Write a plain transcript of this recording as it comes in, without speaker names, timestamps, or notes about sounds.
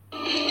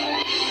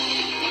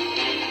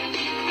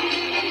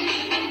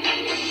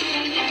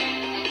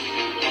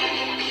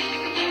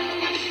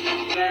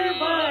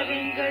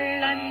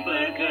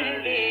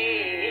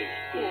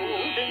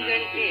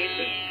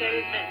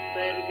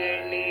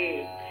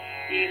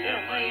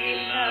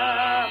இளமையில்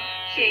நாம்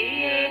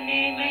செய்ய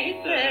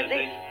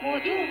நினைத்ததை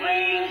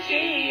முதுமையில்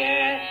செய்ய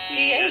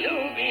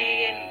இயலுமே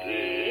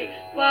என்று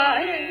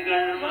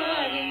வாருங்கள்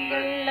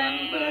வாருங்கள்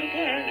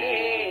நண்பர்களே,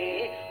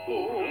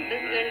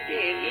 கூடுங்கள்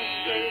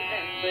கேளுங்கள்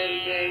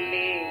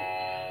நண்பர்களே.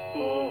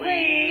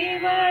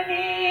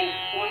 பூவைவானே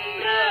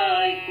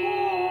ஒன்றாய்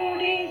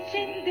கூடி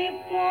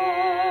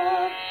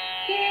சிந்திப்போம்,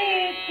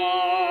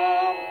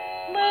 கேட்போம்,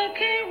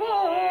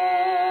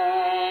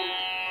 மகிழ்வோம்.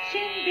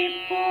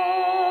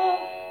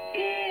 சிந்திப்போம்,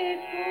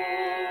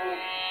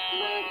 கேட்போம்,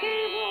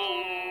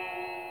 மகிழ்வோம்.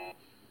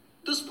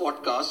 This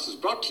podcast is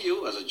brought to you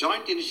as a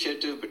joint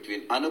initiative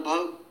between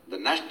Anubhav,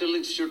 the National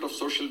Institute of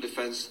Social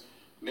Defense,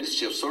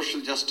 Ministry of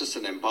Social Justice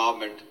and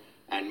Empowerment,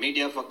 and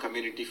Media for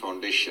Community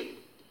Foundation.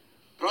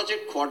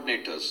 Project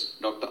coordinators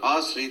Dr.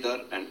 R. Sridhar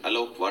and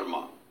Alok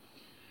Verma.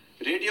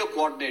 Radio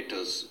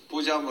coordinators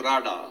Pooja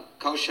Murada,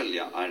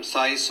 Kaushalya and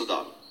Sai Sudha.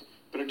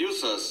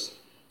 Producers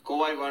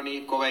Kovai Vani,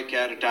 Kovai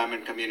Care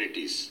Retirement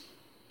Communities.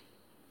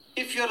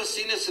 If you are a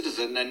senior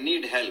citizen and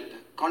need help,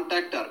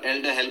 contact our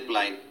Elder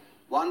Helpline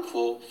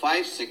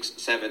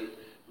 14567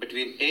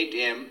 between 8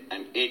 a.m.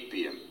 and 8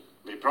 p.m.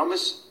 We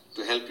promise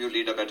to help you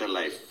lead a better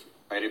life.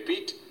 I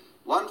repeat,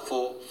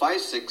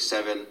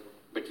 14567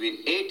 between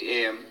 8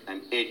 a.m. and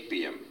 8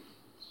 p.m.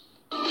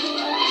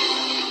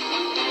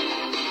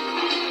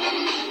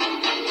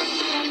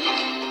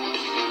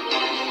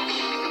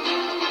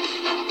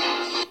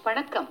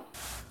 வணக்கம்.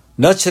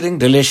 Nurturing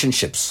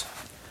relationships.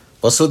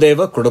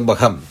 Vasudeva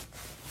Kudumbakam.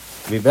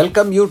 We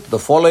welcome you to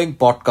the following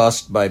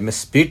podcast by Ms.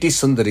 P.T.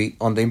 Sundari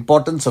on the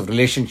importance of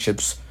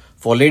relationships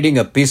for leading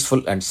a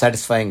peaceful and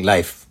satisfying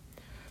life.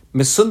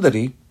 Ms.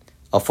 Sundari,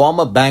 a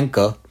former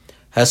banker,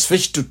 has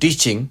switched to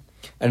teaching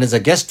and is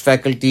a guest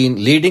faculty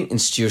in leading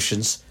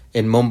institutions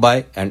in Mumbai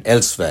and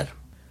elsewhere.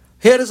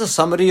 Here is a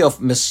summary of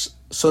Ms.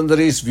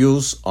 Sundari's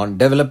views on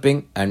developing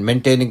and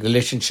maintaining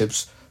relationships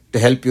to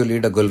help you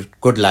lead a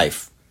good life.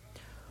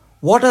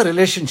 What are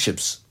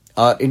relationships?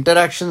 Our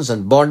interactions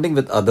and bonding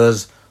with others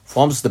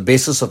forms the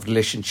basis of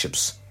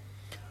relationships.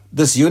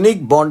 This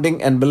unique bonding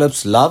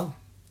envelops love,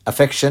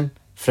 affection,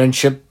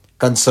 friendship,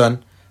 concern,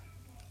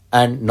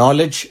 and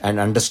knowledge and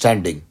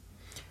understanding.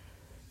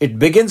 It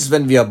begins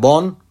when we are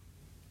born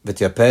with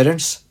your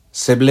parents,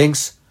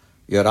 siblings,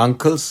 your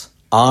uncles,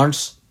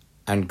 aunts,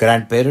 and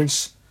grandparents.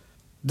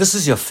 This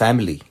is your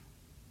family.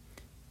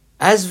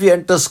 As we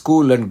enter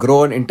school and grow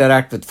and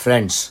interact with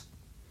friends,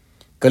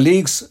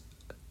 colleagues,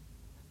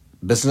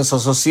 business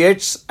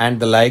associates, and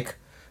the like,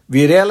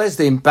 we realize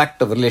the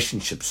impact of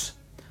relationships.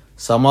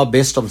 Some are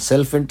based on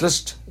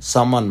self-interest,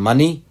 some on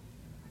money,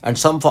 and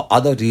some for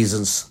other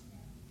reasons.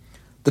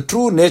 The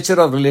true nature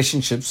of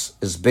relationships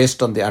is based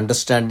on the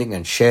understanding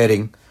and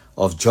sharing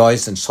of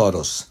joys and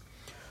sorrows.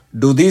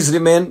 Do these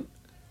remain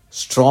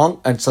strong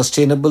and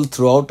sustainable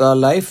throughout our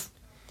life?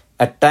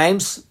 At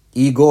times,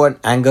 ego and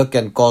anger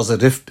can cause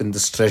a rift in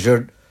this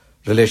treasured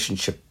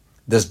relationship.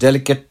 This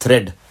delicate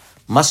thread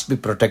must be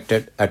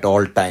protected at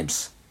all times.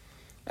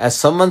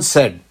 As someone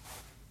said,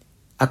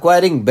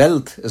 acquiring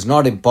wealth is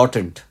not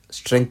important,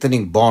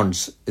 strengthening bonds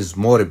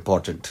is more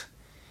important.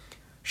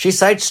 She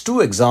cites two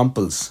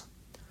examples.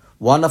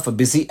 One of a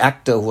busy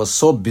actor who was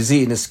so busy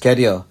in his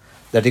career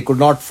that he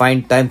could not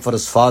find time for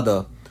his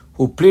father,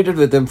 who pleaded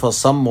with him for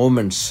some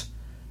moments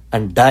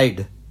and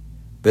died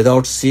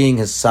without seeing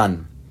his son.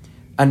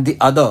 And the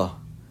other,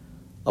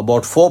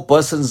 about 4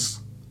 persons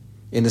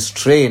in his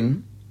train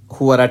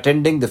who were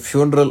attending the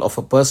funeral of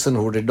a person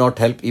who did not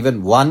help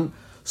even one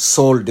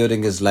soul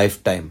during his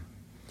lifetime.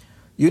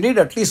 You need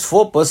at least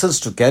 4 persons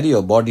to carry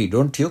your body,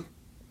 don't you?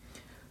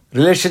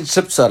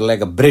 Relationships are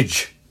like a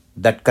bridge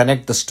that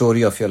connect the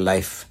story of your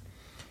life.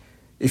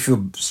 If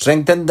you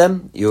strengthen them,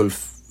 you will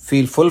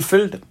feel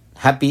fulfilled,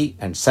 happy,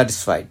 and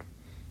satisfied.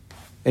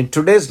 In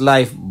today's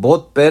life,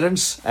 both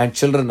parents and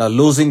children are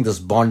losing this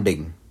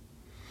bonding.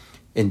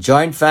 In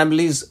joint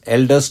families,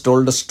 elders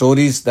told us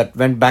stories that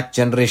went back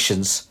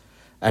generations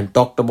and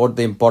talked about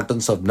the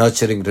importance of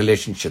nurturing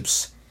relationships.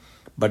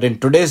 But in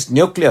today's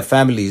nuclear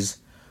families,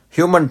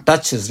 human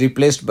touch is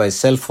replaced by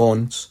cell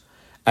phones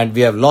and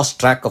we have lost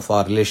track of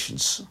our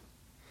relations.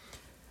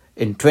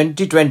 In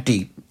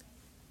 2020,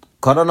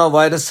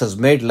 coronavirus has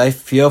made life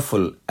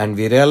fearful and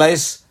we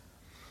realize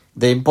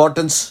the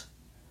importance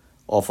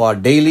of our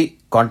daily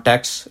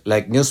contacts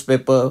like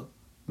newspaper,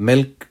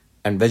 milk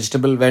and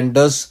vegetable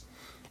vendors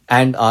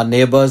and our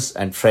neighbors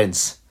and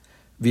friends.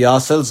 We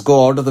ourselves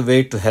go out of the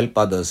way to help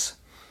others.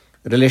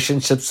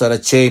 Relationships are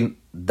a chain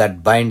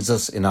that binds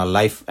us in our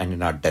life and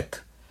in our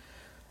death.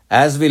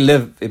 As we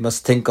live, we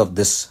must think of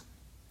this.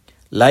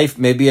 Life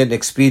may be an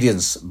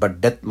experience,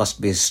 but death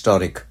must be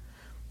historic.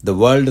 The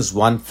world is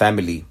one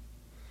family.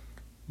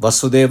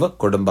 Vasudeva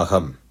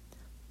Kudumbakam.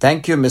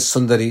 Thank you, Ms.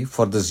 Sundari,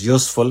 for this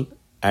useful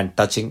and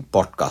touching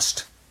podcast.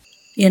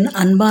 என்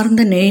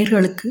அன்பார்ந்த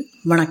நேயர்களுக்கு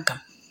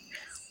வணக்கம்.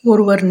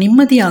 ஒருவர்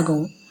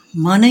நிம்மதியாகவும்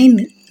மன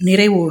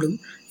நிறைவோடும்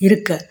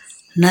இருக்க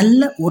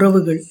நல்ல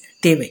உறவுகள்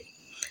தேவை.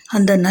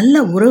 அந்த நல்ல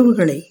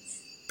உறவுகளை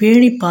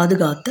பேணி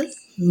பாதுகாத்தல்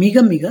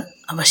மிக மிக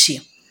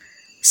அவசியம்.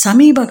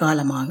 சமீப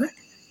காலமாக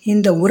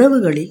இந்த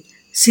உறவுகளில்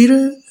சிறு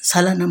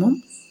சலனமும்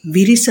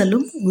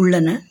விரிசலும்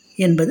உள்ளன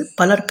என்பது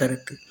பலர்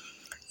கருத்து.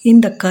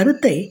 இந்த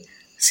கருத்தை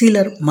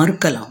சிலர்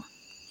மறுக்கலாம்.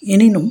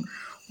 எனினும்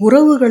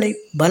உறவுகளை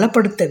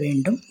பலப்படுத்த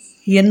வேண்டும்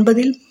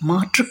என்பதில்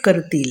மாற்று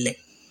கருத்து இல்லை.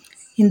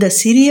 இந்த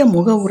சிறிய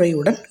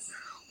முகவுரையுடன்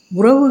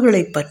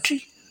உறவுகளை பற்றி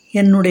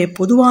என்னுடைய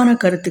பொதுவான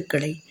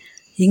கருத்துக்களை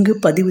இங்கு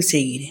பதிவு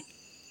செய்கிறேன்.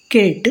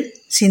 கேட்டு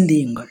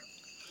சிந்தியுங்கள்.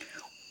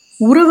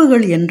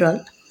 உறவுகள்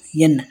என்றால்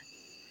என்ன?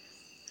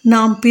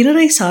 நாம்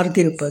பிறரை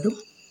சார்ந்திருப்பதும்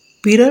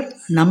பிறர்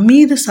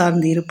நம்மீது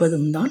சார்ந்து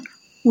இருப்பதும் தான்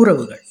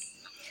உறவுகள்.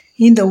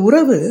 இந்த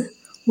உறவு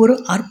ஒரு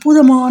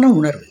அற்புதமான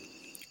உணர்வு.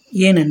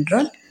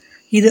 ஏனென்றால்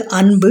இது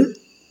அன்பு,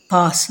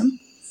 பாசம்,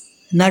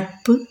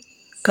 நட்பு,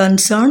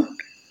 கன்சர்ன்,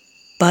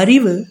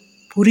 பரிவு,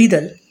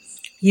 புரிதல்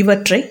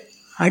இவற்றை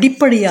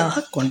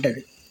அடிப்படையாக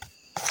கொண்டது.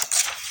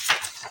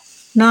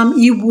 நாம்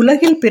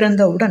இவ்வுலகில்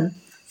பிறந்தவுடன்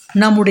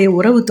நம்முடைய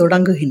உறவு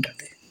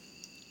தொடங்குகின்றது.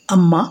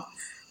 அம்மா,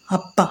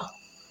 அப்பா,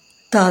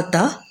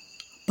 தாத்தா,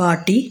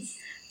 பாட்டி,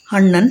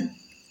 அண்ணன்,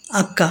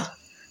 அக்கா,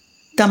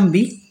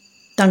 தம்பி,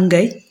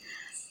 தங்கை,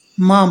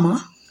 மாமா,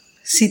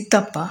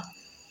 சித்தப்பா,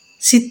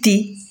 சித்தி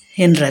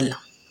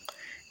என்றெல்லாம்.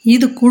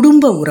 இது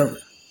குடும்ப உறவு,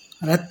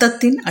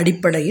 இரத்தத்தின்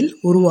அடிப்படையில்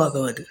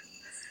உருவாகுவது.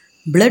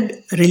 பிளட்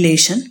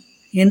ரிலேஷன்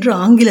என்று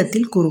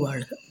ஆங்கிலத்தில்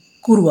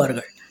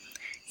கூறுவார்கள்.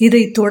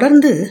 இதை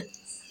தொடர்ந்து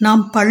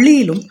நாம்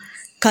பள்ளியிலும்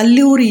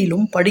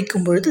கல்லூரியிலும்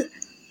படிக்கும் பொழுது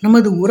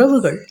நமது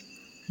உறவுகள்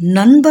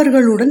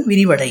நண்பர்களுடன்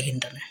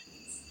விரிவடைகின்றன.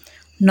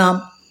 நாம்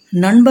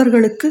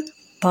நண்பர்களுக்கு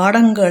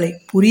பாடங்களை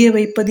புரிய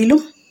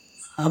வைப்பதிலும்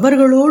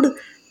அவர்களோடு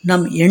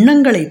நம்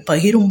எண்ணங்களை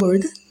பகிரும்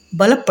பொழுது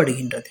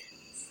பலப்படுகின்றது.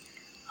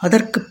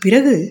 அதற்கு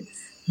பிறகு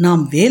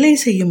நாம் வேலை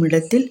செய்யும்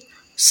இடத்தில்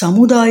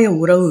சமுதாய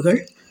உறவுகள்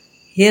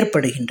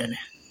ஏற்படுகின்றன.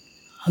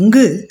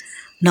 அங்கு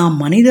நாம்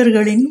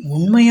மனிதர்களின்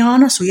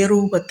உண்மையான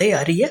சுயரூபத்தை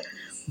அறிய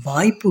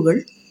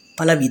வாய்ப்புகள்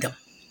பலவிதம்.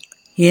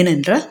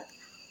 ஏனென்றால்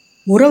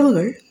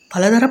உறவுகள்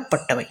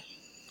பலதரப்பட்டவை.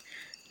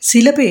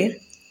 சில பேர்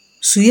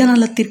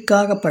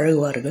சுயநலத்திற்காக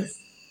பழகுவார்கள்,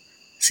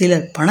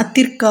 சிலர்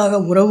பணத்திற்காக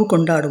உறவு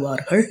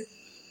கொண்டாடுவார்கள்.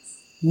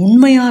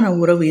 உண்மையான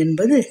உறவு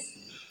என்பது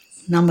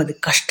நமது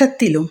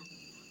கஷ்டத்திலும்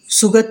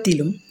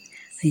சுகத்திலும்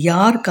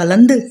யார்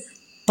கலந்து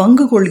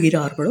பங்கு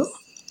கொள்கிறார்களோ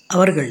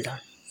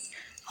அவர்கள்தான்.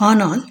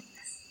 ஆனால்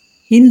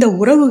இந்த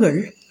உறவுகள்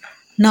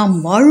நாம்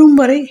வாழும்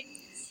வரை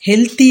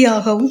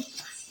ஹெல்த்தியாகவும்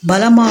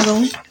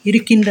பலமாகவும்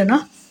இருக்கின்றன.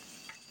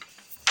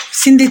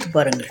 சிந்தித்து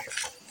பாருங்கள்.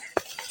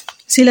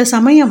 சில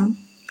சமயம்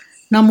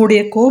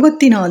நம்முடைய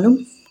கோபத்தினாலும்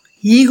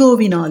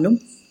ஈகோவினாலும்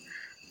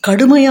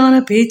கடுமையான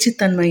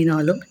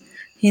பேச்சுத்தன்மையினாலும்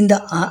இந்த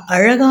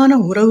அழகான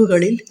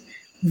உறவுகளில்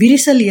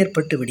விரிசல்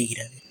ஏற்பட்டு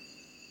விடுகிறது.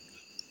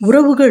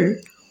 உறவுகள்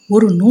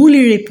ஒரு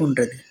நூலிழை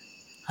போன்றது.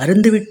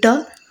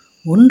 அருந்துவிட்டால்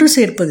ஒன்று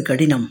சேர்ப்பது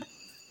கடினம்,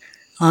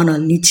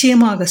 ஆனால்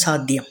நிச்சயமாக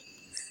சாத்தியம்,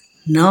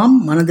 நாம்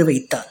மனது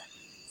வைத்தால்.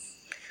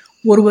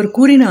 ஒருவர்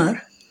கூறினார்,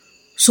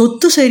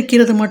 சொத்து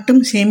சேர்க்கிறது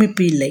மட்டும்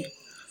சேமிப்பு இல்லை,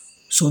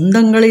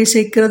 சொந்தங்களை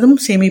சேர்க்கிறதும்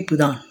சேமிப்பு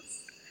தான்.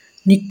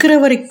 நிற்கிற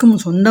வரைக்கும்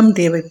சொந்தம்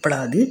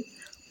தேவைப்படாது,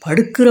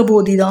 படுக்கிற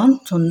போதுதான்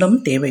சொந்தம்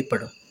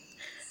தேவைப்படும்.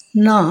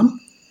 நாம்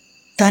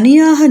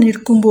தனியாக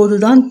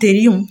நிற்கும்போதுதான்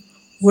தெரியும்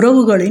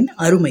உறவுகளின்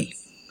அருமை.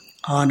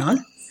 ஆனால்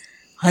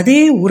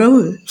அதே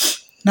உறவு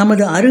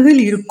நமது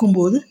அருகில்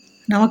இருக்கும்போது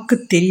நமக்கு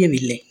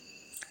தெரியவில்லை.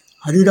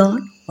 அதுதான்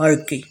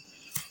வாழ்க்கை.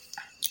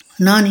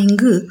 நான்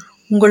இங்கு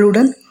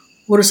உங்களுடன்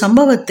ஒரு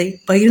சம்பவத்தை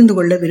பகிர்ந்து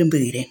கொள்ள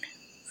விரும்புகிறேன்.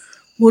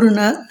 ஒரு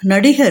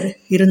நடிகர்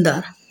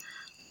இருந்தார்.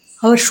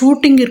 அவர்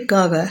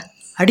ஷூட்டிங்கிற்காக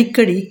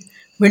அடிக்கடி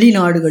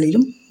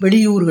வெளிநாடுகளிலும்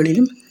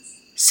வெளியூர்களிலும்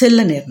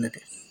செல்ல நேர்ந்தது.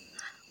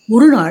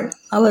 ஒரு நாள்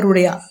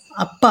அவருடைய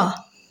அப்பா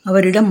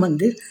அவரிடம்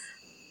வந்து,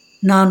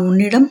 நான்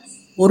உன்னிடம்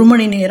 1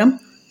 மணி நேரம்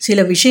சில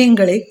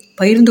விஷயங்களை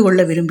பகிர்ந்து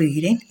கொள்ள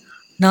விரும்புகிறேன்,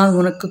 நான்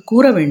உனக்கு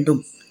கூற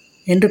வேண்டும்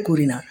என்று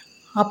கூறினார்.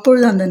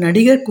 அப்பொழுது அந்த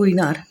நடிகர்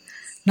கூறினார்,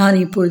 நான்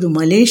இப்பொழுது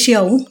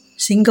மலேசியாவும்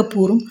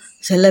சிங்கப்பூரும்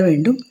செல்ல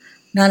வேண்டும்,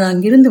 நான்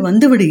அங்கிருந்து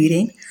வந்து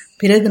விடுகிறேன்,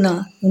 பிறகு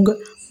நான்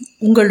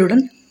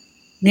உங்களுடன்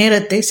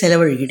நேரத்தை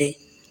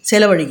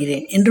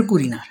செலவழிகிறேன் என்று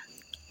கூறினார்.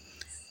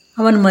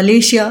 அவன்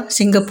மலேசியா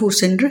சிங்கப்பூர்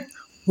சென்று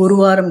 1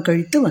 வாரம்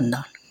கழித்து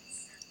வந்தான்.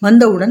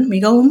 வந்தவுடன்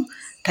மிகவும்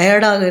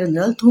டயர்டாக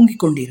இருந்தால்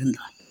தூங்கிக்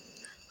கொண்டிருந்தான்.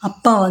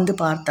 அப்பா வந்து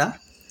பார்த்தார்.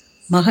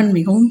 மகன்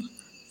மிகவும்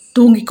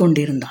தூங்கிக்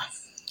கொண்டிருந்தான்.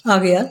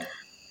 ஆகையால்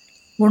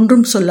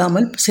ஒன்றும்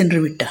சொல்லாமல் சென்று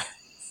விட்டார்.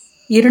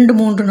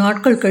 2-3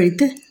 நாட்கள்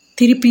கழித்து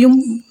திருப்பியும்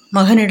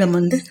மகனிடம்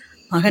வந்து,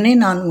 மகனே,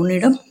 நான்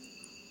உன்னிடம்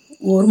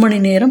 1 மணி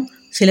நேரம்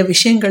சில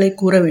விஷயங்களை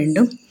கூற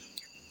வேண்டும்,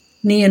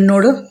 நீ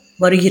என்னோடு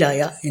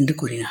வருகிறாயா என்று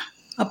கூறினார்.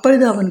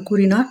 அப்பொழுது அவன்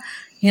கூறினார்,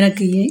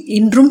 எனக்கு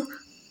இன்றும்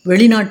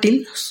வெளிநாட்டில்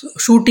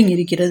ஷூட்டிங்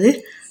இருக்கிறது,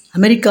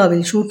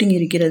 அமெரிக்காவில் ஷூட்டிங்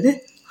இருக்கிறது,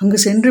 அங்கு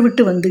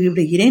சென்றுவிட்டு வந்து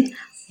விடுகிறேன்.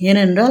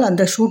 ஏனென்றால்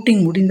அந்த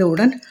ஷூட்டிங்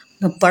முடிந்தவுடன்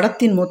இந்த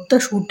படத்தின் மொத்த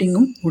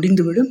ஷூட்டிங்கும்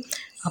முடிந்துவிடும்.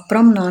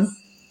 அப்புறம் நான்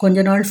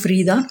கொஞ்ச நாள் ஃப்ரீ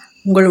தான்,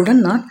 உங்களுடன்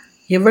நான்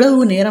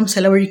எவ்வளவு நேரம்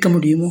செலவழிக்க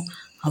முடியுமோ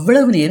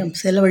அவ்வளவு நேரம்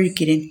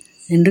செலவழிக்கிறேன்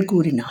என்று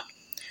கூறினான்.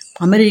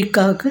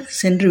 அமெரிக்காவுக்கு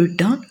சென்று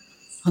விட்டான்.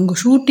 அங்கு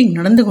ஷூட்டிங்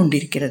நடந்து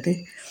கொண்டிருக்கிறது.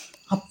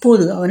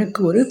 அப்போது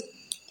அவனுக்கு ஒரு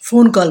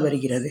ஃபோன் கால்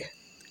வருகிறது.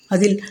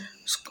 அதில்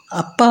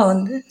அப்பா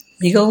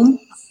மிகவும்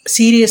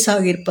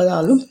சீரியஸாக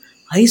இருப்பதாலும்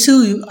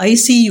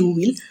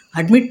ஐசியூவில்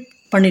அட்மிட்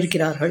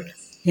பண்ணியிருக்கிறார்கள்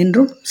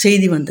என்றும்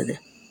செய்தி வந்தது.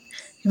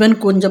 இவன்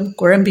கொஞ்சம்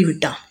குழம்பி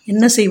விட்டான்.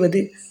 என்ன செய்வது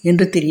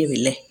என்று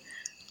தெரியவில்லை.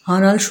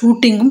 ஆனால்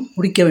ஷூட்டிங்கும்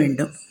முடிக்க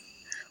வேண்டும்.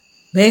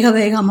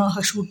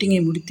 வேகமாக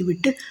ஷூட்டிங்கை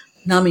முடித்துவிட்டு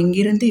நாம்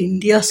இங்கிருந்து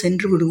இந்தியா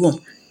சென்று விடுவோம்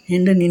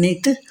என்று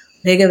நினைத்து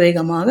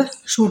வேகமாக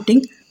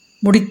ஷூட்டிங்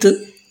முடித்து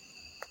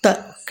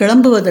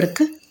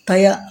கிளம்புவதற்கு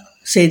தயார்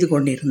செய்து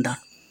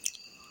கொண்டிருந்தான்.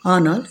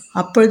 ஆனால்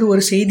அப்பொழுது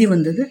ஒரு செய்தி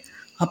வந்தது,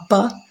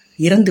 அப்பா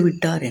இறந்து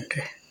விட்டார்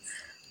என்று.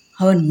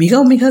 அவன்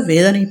மிக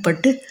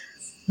வேதனைப்பட்டு,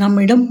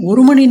 நம்மிடம்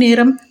 1 மணி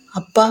நேரம்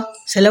அப்பா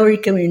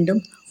செலவழிக்க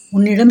வேண்டும்,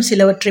 உன்னிடம்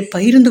சிலவற்றை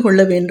பகிர்ந்து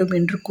கொள்ள வேண்டும்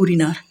என்று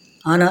கூறினார்.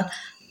 ஆனால்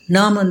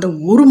நாம் அந்த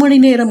 1 மணி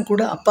நேரம்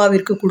கூட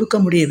அப்பாவிற்கு கொடுக்க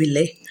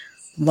முடியவில்லை.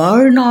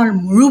 வாழ்நாள்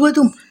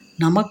முழுவதும்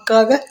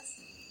நமக்காக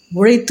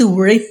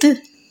உழைத்து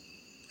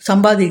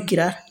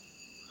சம்பாதிக்கிறார்.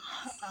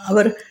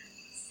 அவர்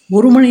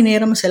 1 மணி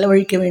நேரம்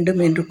செலவழிக்க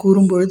வேண்டும் என்று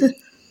கூறும்பொழுது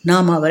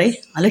நாம் அவரை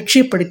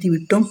அலட்சியப்படுத்தி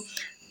விட்டோம்.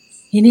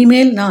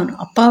 இனிமேல் நான்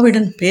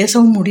அப்பாவிடம்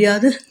பேசவும்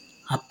முடியாது,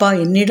 அப்பா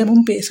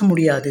என்னிடமும் பேச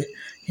முடியாது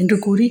என்று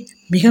கூறி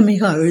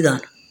மிக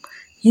அழுதான்.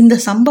 இந்த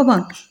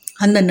சம்பவம்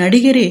அந்த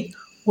நடிகரே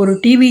ஒரு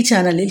டிவி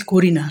சேனலில்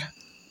கூறினார்.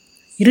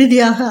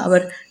 இறுதியாக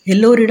அவர்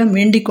எல்லோரிடம்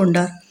வேண்டிக்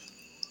கொண்டார்,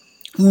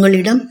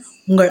 உங்களிடம்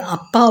உங்கள்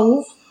அப்பாவோ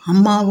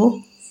அம்மாவோ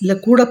இல்லை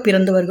கூட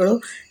பிறந்தவர்களோ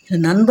இல்லை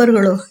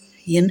நண்பர்களோ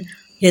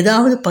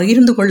ஏதாவது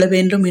பகிர்ந்து கொள்ள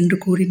வேண்டும் என்று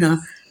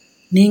கூறினார்.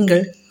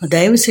 நீங்கள்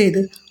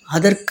தயவுசெய்து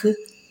அதற்கு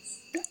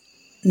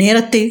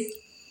நேரத்தை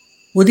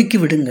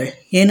ஒதுக்கிவிடுங்கள்.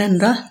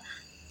 ஏனென்றால்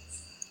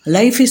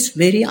லைஃப் இஸ்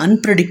வெரி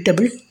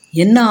அன்பிரடிக்டபிள்.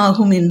 என்ன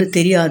ஆகும் என்று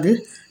தெரியாது.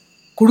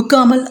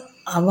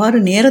 அவ்வாறு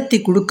நேரத்தை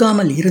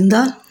கொடுக்காமல்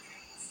இருந்தால்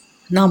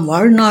நாம்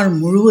வாழ்நாள்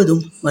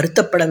முழுவதும்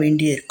வருத்தப்பட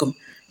வேண்டியிருக்கும்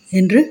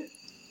என்று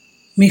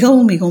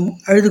மிகவும்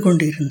அழுது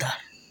கொண்டு இருந்தார்.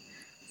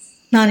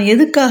 நான்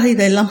எதுக்காக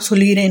இதெல்லாம்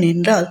சொல்கிறேன்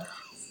என்றால்,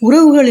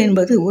 உறவுகள்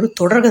என்பது ஒரு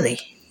தொடர்கதை.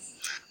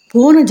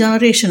 போன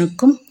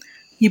ஜெனரேஷனுக்கும்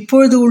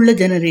இப்பொழுது உள்ள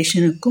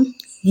ஜெனரேஷனுக்கும்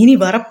இனி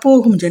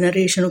வரப்போகும்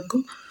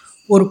ஜெனரேஷனுக்கும்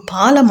ஒரு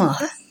பாலமாக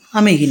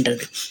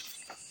அமைகின்றது.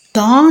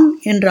 தான்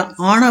என்ற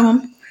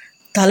ஆணவம்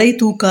தலை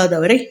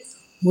தூக்காதவரை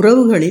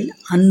உறவுகளில்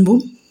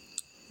அன்பும்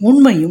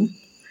உண்மையும்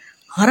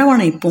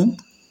அரவணைப்பும்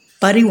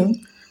பரிவும்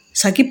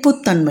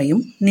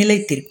சகிப்புத்தன்மையும்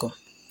நிலைத்திருக்கும்,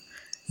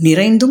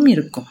 நிறைந்தும்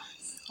இருக்கும்.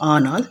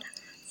 ஆனால்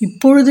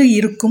இப்பொழுது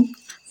இருக்கும்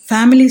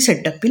ஃபேமிலி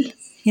செட்டப்பில்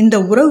இந்த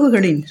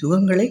உறவுகளின்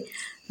சுகங்களை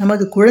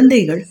நமது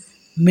குழந்தைகள்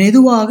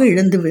மெதுவாக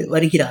இழந்து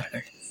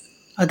வருகிறார்கள்.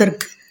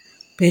 அதற்கு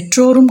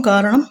பெற்றோரும்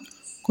காரணம்,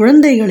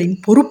 குழந்தைகளின்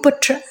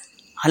பொறுப்பற்ற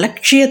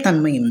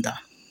அலட்சியத்தன்மையும்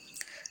தான்.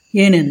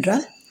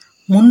 ஏனென்றால்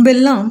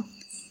முன்பெல்லாம்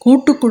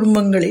கூட்டு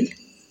குடும்பங்களில்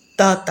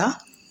தாத்தா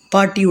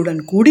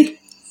பாட்டியுடன் கூடி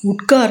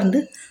உட்கார்ந்து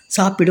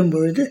சாப்பிடும்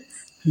பொழுது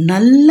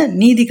நல்ல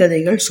நீதி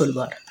கதைகள்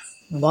சொல்வார்.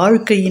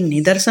 வாழ்க்கையின்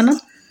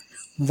நிதர்சனம்,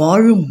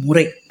 வாழும்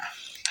முறை,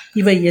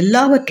 இவை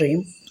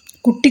எல்லாவற்றையும்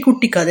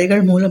குட்டி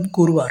கதைகள் மூலம்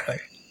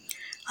கூறுவார்கள்.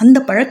 அந்த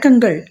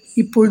பழக்கங்கள்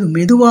இப்பொழுது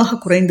மெதுவாக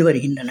குறைந்து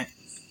வருகின்றன.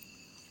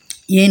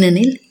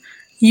 ஏனெனில்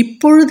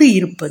இப்பொழுது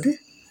இருப்பது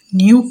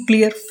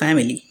நியூக்ளியர்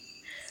ஃபேமிலி.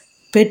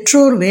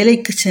 பெற்றோர்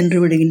வேலைக்கு சென்று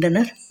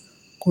விடுகின்றனர்,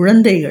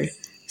 குழந்தைகள்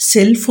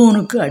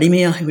செல்போனுக்கு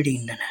அடிமையாகி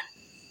விடுகின்றனர்.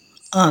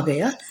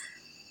 ஆகையால்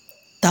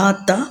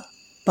தாத்தா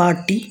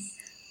பாட்டி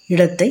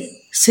இடத்தை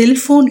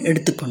செல்போன்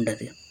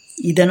எடுத்துக்கொண்டது.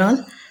 இதனால்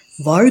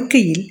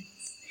வாழ்க்கையில்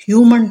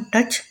ஹியூமன்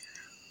டச்,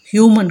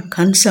 ஹியூமன்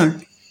கன்சர்ன்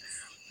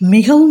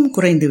மிகவும்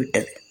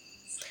குறைந்துவிட்டது.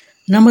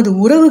 நமது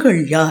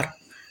உறவுகள் யார்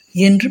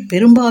என்று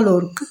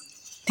பெரும்பாலோருக்கு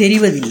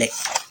தெரிவதில்லை.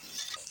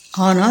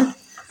 ஆனால்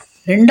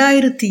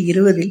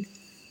 2020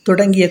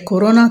 தொடங்கிய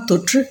கொரோனா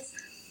தொற்று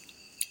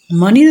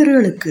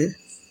மனிதர்களுக்கு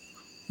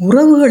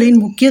உறவுகளின்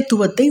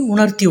முக்கியத்துவத்தை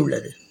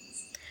உணர்த்தியுள்ளது.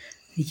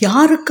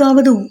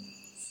 யாருக்காவது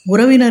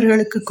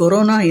உறவினர்களுக்கு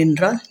கொரோனா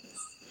என்றால்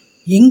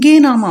எங்கே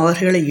நாம்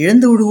அவர்களை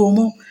இழந்து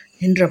விடுவோமோ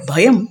என்ற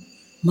பயம்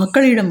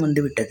மக்களிடம்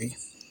வந்துவிட்டது.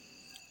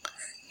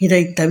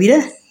 இதை தவிர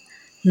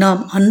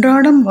நாம்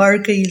அன்றாடம்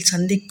வாழ்க்கையில்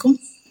சந்திக்கும்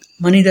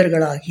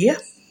மனிதர்களாகிய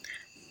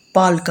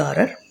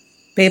பால்காரர்,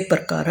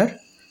 பேப்பர்காரர்,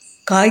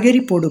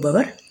 காய்கறி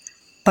போடுபவர்,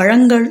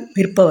 பழங்கள்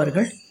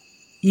விற்பவர்கள்,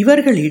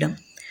 இவர்களிடம்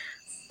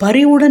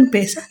பரிவுடன்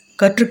பேச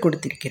கற்றுக்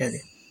கொடுத்திருக்கிறது.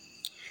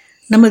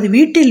 நமது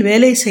வீட்டில்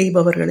வேலை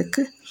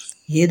செய்பவர்களுக்கு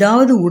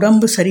ஏதாவது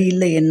உடம்பு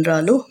சரியில்லை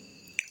என்றாலோ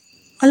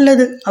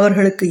அல்லது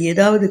அவர்களுக்கு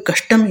ஏதாவது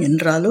கஷ்டம்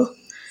என்றாலோ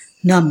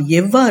நாம்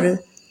எவ்வாறு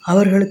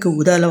அவர்களுக்கு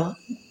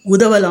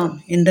உதவலாம்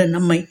என்று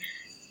நம்மை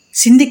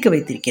சிந்திக்க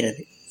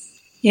வைத்திருக்கிறது.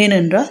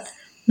 ஏனென்றால்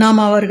நாம்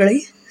அவர்களை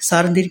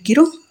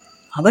சார்ந்திருக்கிறோம்,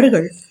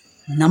 அவர்கள்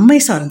நம்மை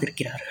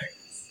சார்ந்திருக்கிறார்கள்.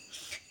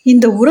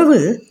 இந்த உறவு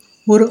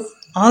ஒரு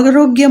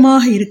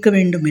ஆரோக்கியமாக இருக்க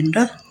வேண்டும்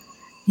என்றால்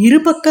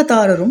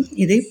இருபக்கத்தாரரும்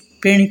இதை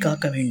பேணி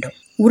காக்க வேண்டும்.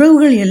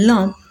 உறவுகள்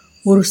எல்லாம்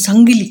ஒரு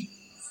சங்கிலி.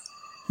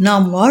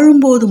 நாம்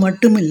வாழும்போது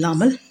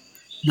மட்டுமில்லாமல்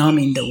நாம்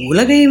இந்த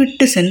உலகை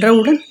விட்டு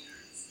சென்றவுடன்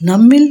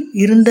நம்மில்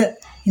இருந்த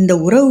இந்த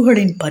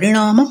உறவுகளின்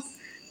பரிணாமம்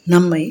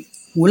நம்மை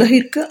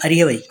உலகிற்கு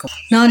அறிய வைக்கும்.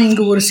 நான்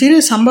இங்கு ஒரு சிறு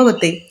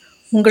சம்பவத்தை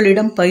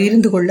உங்களிடம்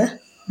பகிர்ந்து கொள்ள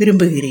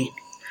விரும்புகிறேன்.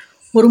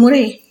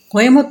 ஒருமுறை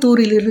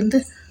கோயம்புத்தூரிலிருந்து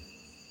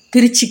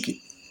திருச்சிக்கு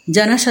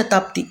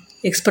ஜனசதாப்தி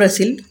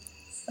எக்ஸ்பிரஸில்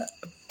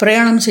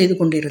பிரயாணம் செய்து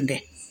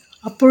கொண்டிருந்தேன்.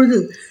 அப்பொழுது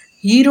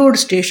ஈரோடு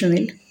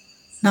ஸ்டேஷனில்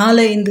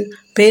 4-5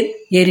 பேர்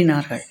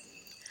ஏறினார்கள்.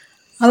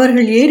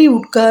 அவர்கள் ஏறி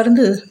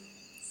உட்கார்ந்து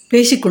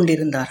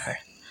பேசிக்கொண்டிருந்தார்கள்.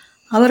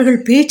 அவர்கள்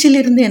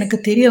பேச்சிலிருந்து எனக்கு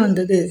தெரிய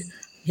வந்தது,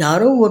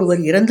 யாரோ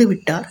ஒருவர் இறந்து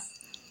விட்டார்,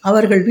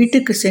 அவர்கள்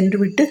வீட்டுக்கு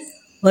சென்றுவிட்டு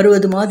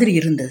வருவது மாதிரி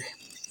இருந்தது.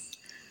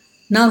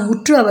 நான்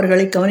உற்று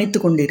அவர்களை கவனித்து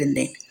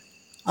கொண்டிருந்தேன்.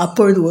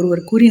 அப்பொழுது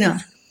ஒருவர்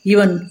கூறினார்,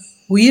 இவன்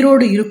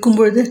உயிரோடு இருக்கும்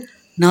பொழுது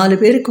 4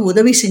 பேருக்கு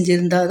உதவி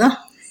செஞ்சிருந்தாதான்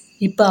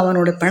இப்போ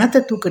அவனோட பணத்தை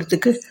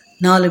தூக்கிறதுக்கு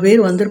 4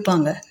 பேர்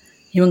வந்திருப்பாங்க.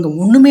 இவங்க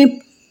ஒன்றுமே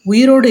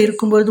உயிரோடு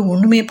இருக்கும்பொழுது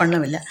ஒன்றுமே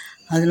பண்ணவில்லை,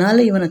 அதனால்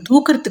இவனை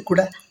தூக்கிறதுக்கு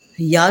கூட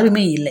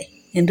யாருமே இல்லை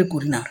என்று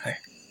கூறினார்கள்.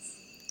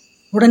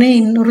 உடனே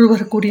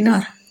இன்னொருவர்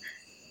கூறினார்,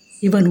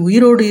 இவன்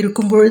உயிரோடு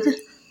இருக்கும் பொழுது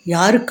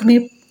யாருக்குமே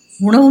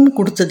உணவும்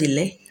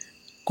கொடுத்ததில்லை,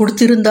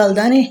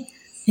 கொடுத்திருந்தால்தானே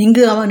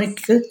இங்கு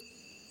அவனுக்கு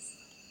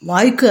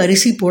வாய்க்கு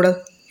அரிசி போட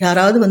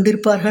யாராவது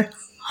வந்திருப்பார்கள்,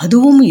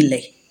 அதுவும்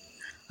இல்லை.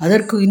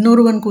 அதற்கு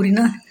இன்னொருவன்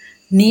கூறினான்,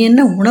 நீ என்ன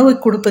உணவை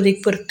கொடுப்பதை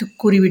பற்றி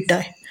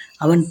கூறிவிட்டாய்,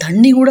 அவன்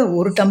தண்ணி கூட,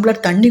 ஒரு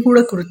டம்ளர் தண்ணி கூட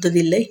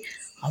கொடுத்ததில்லை,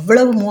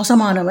 அவ்வளவு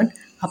மோசமானவன்.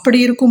 அப்படி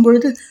இருக்கும்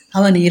பொழுது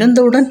அவன்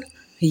இறந்தவுடன்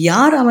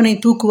யார் அவனை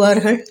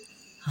தூக்குவார்கள்,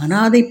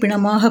 அனாதை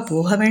பிணமாக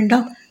போக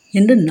வேண்டாம்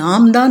என்று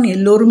நாம் தான்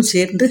எல்லோரும்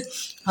சேர்ந்து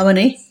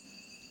அவனை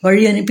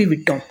வழி அனுப்பி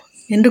விட்டோம்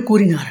என்று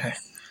கூறினார்கள்.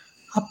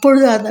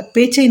 அப்பொழுது அந்த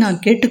பேச்சை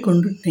நான்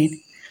கேட்டுக்கொண்டிருந்தேன்.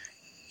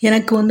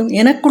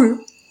 எனக்குள்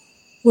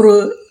ஒரு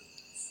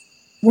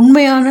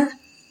உண்மையான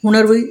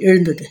உணர்வு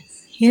எழுந்தது.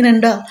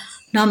 ஏனென்றால்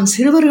நாம்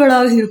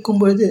சிறுவர்களாக இருக்கும்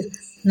பொழுது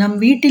நம்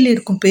வீட்டில்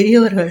இருக்கும்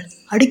பெரியவர்கள்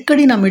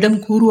அடிக்கடி நம்மிடம்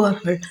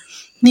கூறுவார்கள்,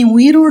 நீ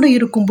உயிரோடு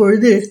இருக்கும்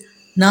பொழுது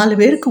 4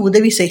 பேருக்கு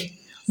உதவி செய்,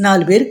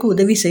 4 பேருக்கு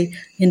உதவி செய்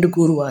என்று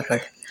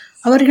கூறுவார்கள்.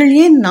 அவர்கள்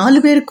ஏன் 4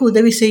 பேருக்கு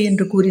உதவி செய்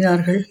என்று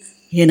கூறினார்கள்?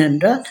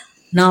 ஏனென்றால்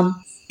நாம்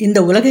இந்த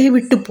உலகை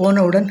விட்டு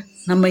போனவுடன்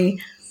நம்மை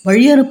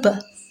வழியனுப்ப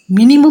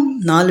மினிமம்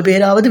 4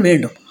 பேராவது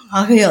வேண்டும்,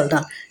 ஆகையால்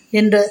தான்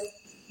என்ற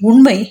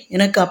உண்மை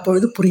எனக்கு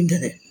அப்பொழுது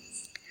புரிந்தது.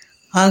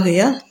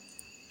 ஆகையால்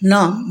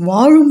நாம்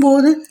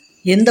வாழும்போது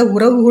எந்த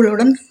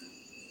உறவுகளுடன்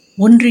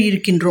ஒன்றி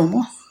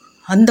இருக்கின்றோமோ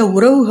அந்த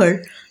உறவுகள்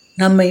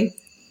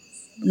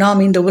நாம்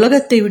இந்த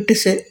உலகத்தை விட்டு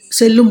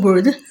செல்லும்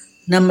பொழுது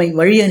நம்மை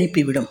வழி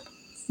அனுப்பிவிடும்.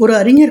 ஒரு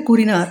அறிஞர்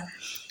கூறினார்,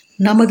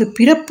 நமது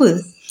பிறப்பு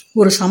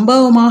ஒரு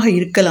சம்பவமாக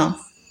இருக்கலாம்,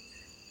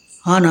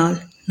 ஆனால்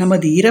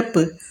நமது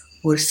இறப்பு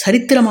ஒரு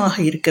சரித்திரமாக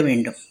இருக்க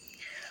வேண்டும்.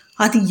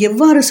 அது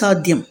எவ்வாறு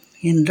சாத்தியம்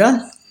என்றால்,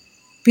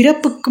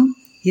 பிறப்புக்கும்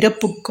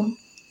இறப்புக்கும்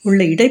உள்ள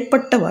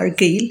இடைப்பட்ட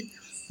வாழ்க்கையில்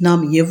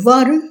நாம்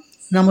எவ்வாறு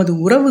நமது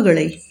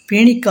உறவுகளை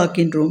பேணி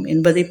காக்கின்றோம்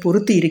என்பதை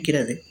பொறுத்து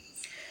இருக்கிறது.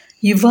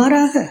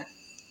 இவ்வாறாக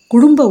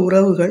குடும்ப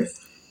உறவுகள்,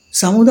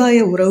 சமுதாய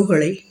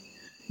உறவுகளை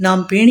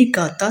நாம் பேணி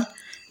காத்தால்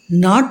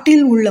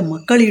நாட்டில் உள்ள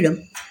மக்களிடம்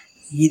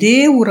இதே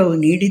உறவு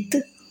நீடித்து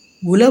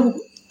உலக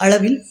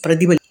அளவில்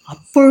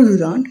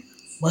அப்பொழுதுதான்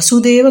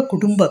வசுதேவ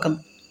குடும்பகம்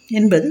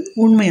என்பது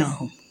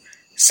உண்மையாகும்,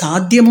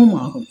 சாத்தியமும்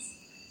ஆகும்.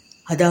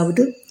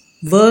 அதாவது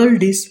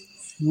வேர்ல்ட் இஸ்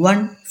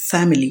ஒன்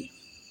ஃபேமிலி.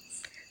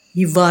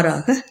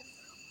 இவ்வாறாக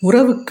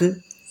உறவுக்கு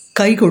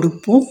கை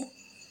கொடுப்போம்,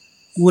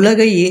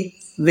 உலகையே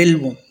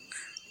வெல்வோம்.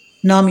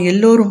 நாம்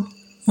எல்லோரும்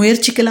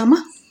முயற்சிக்கலாமா?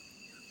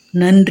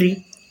 நன்றி,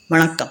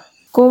 வணக்கம்.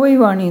 கோவை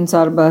வாணியின்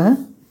சார்பாக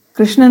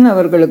கிருஷ்ணன்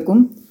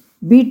அவர்களுக்கும்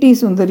பிடி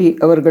சுந்தரி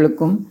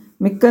அவர்களுக்கும்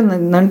மிக்க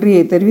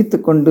நன்றியை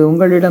தெரிவித்துக் கொண்டு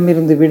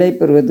உங்களிடமிருந்து விடை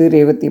பெறுவது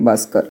ரேவதி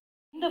பாஸ்கர்.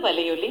 இந்த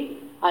வலையொலி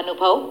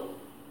அனுபவ்,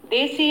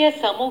 தேசிய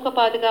சமூக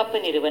பாதுகாப்பு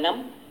நிறுவனம்,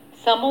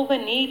 சமூக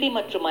நீதி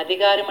மற்றும்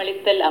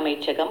அதிகாரமளித்தல்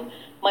அமைச்சகம்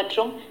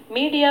மற்றும்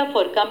மீடியா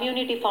ஃபார்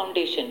கம்யூனிட்டி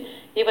ஃபவுண்டேஷன்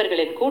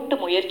இவர்களின் கூட்டு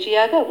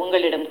முயற்சியாக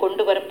உங்களிடம்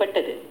கொண்டு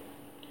வரப்பட்டது.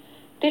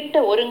 திட்ட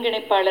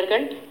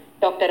ஒருங்கிணைப்பாளர்கள்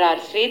டாக்டர்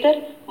ஆர் ஸ்ரீதர்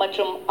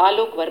மற்றும்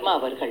ஆலோக் வர்மா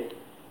அவர்கள்.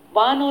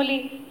 வானொலி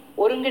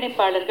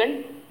ஒருங்கிணைப்பாளர்கள்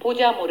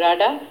பூஜா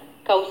முராடா,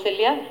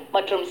 கௌசல்யா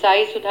மற்றும்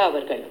சாய் சுதா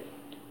அவர்கள்.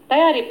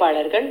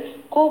 தயாரிப்பாளர்கள்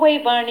Kovai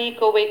Vani,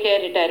 Kovai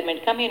care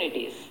retirement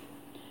communities.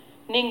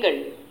 நீங்கள்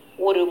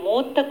ஒரு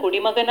மூத்த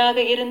குடிமகனாக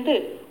இருந்து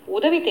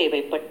உதவி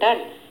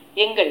தேவைப்பட்டால்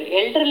எங்கள்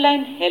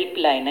எல்டர்லைன் ஹெல்ப்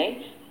லைனை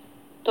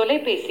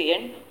தொலைபேசி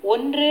எண்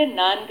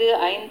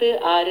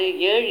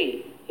 145667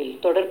 இல்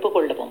தொடர்பு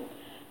கொள்ளவும்.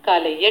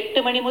 காலை 8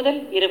 மணி முதல்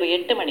இரவு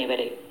 8 மணி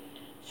வரை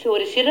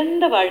ஒரு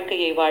சிறந்த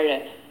வாழ்க்கையை வாழ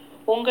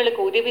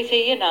உங்களுக்கு உதவி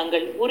செய்ய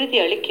நாங்கள் உறுதி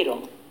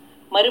அளிக்கிறோம்.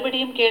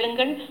 மறுபடியும்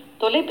கேளுங்கள்,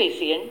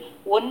 தொலைபேசி எண்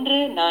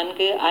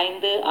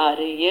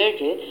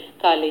 145667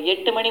 காலை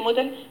 8 மணி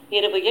முதல்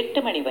இரவு 8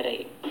 மணி வரை.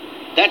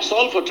 That's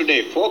all for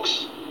today, folks.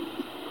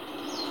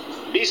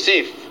 Be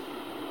safe.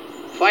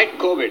 Fight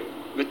COVID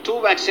with 2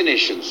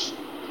 vaccinations.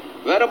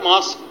 Wear a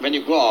mask when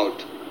you go out.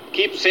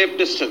 Keep safe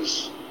distance.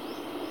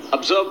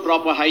 Observe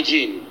proper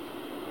hygiene.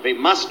 We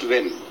must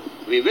win.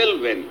 We will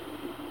win.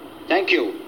 Thank you.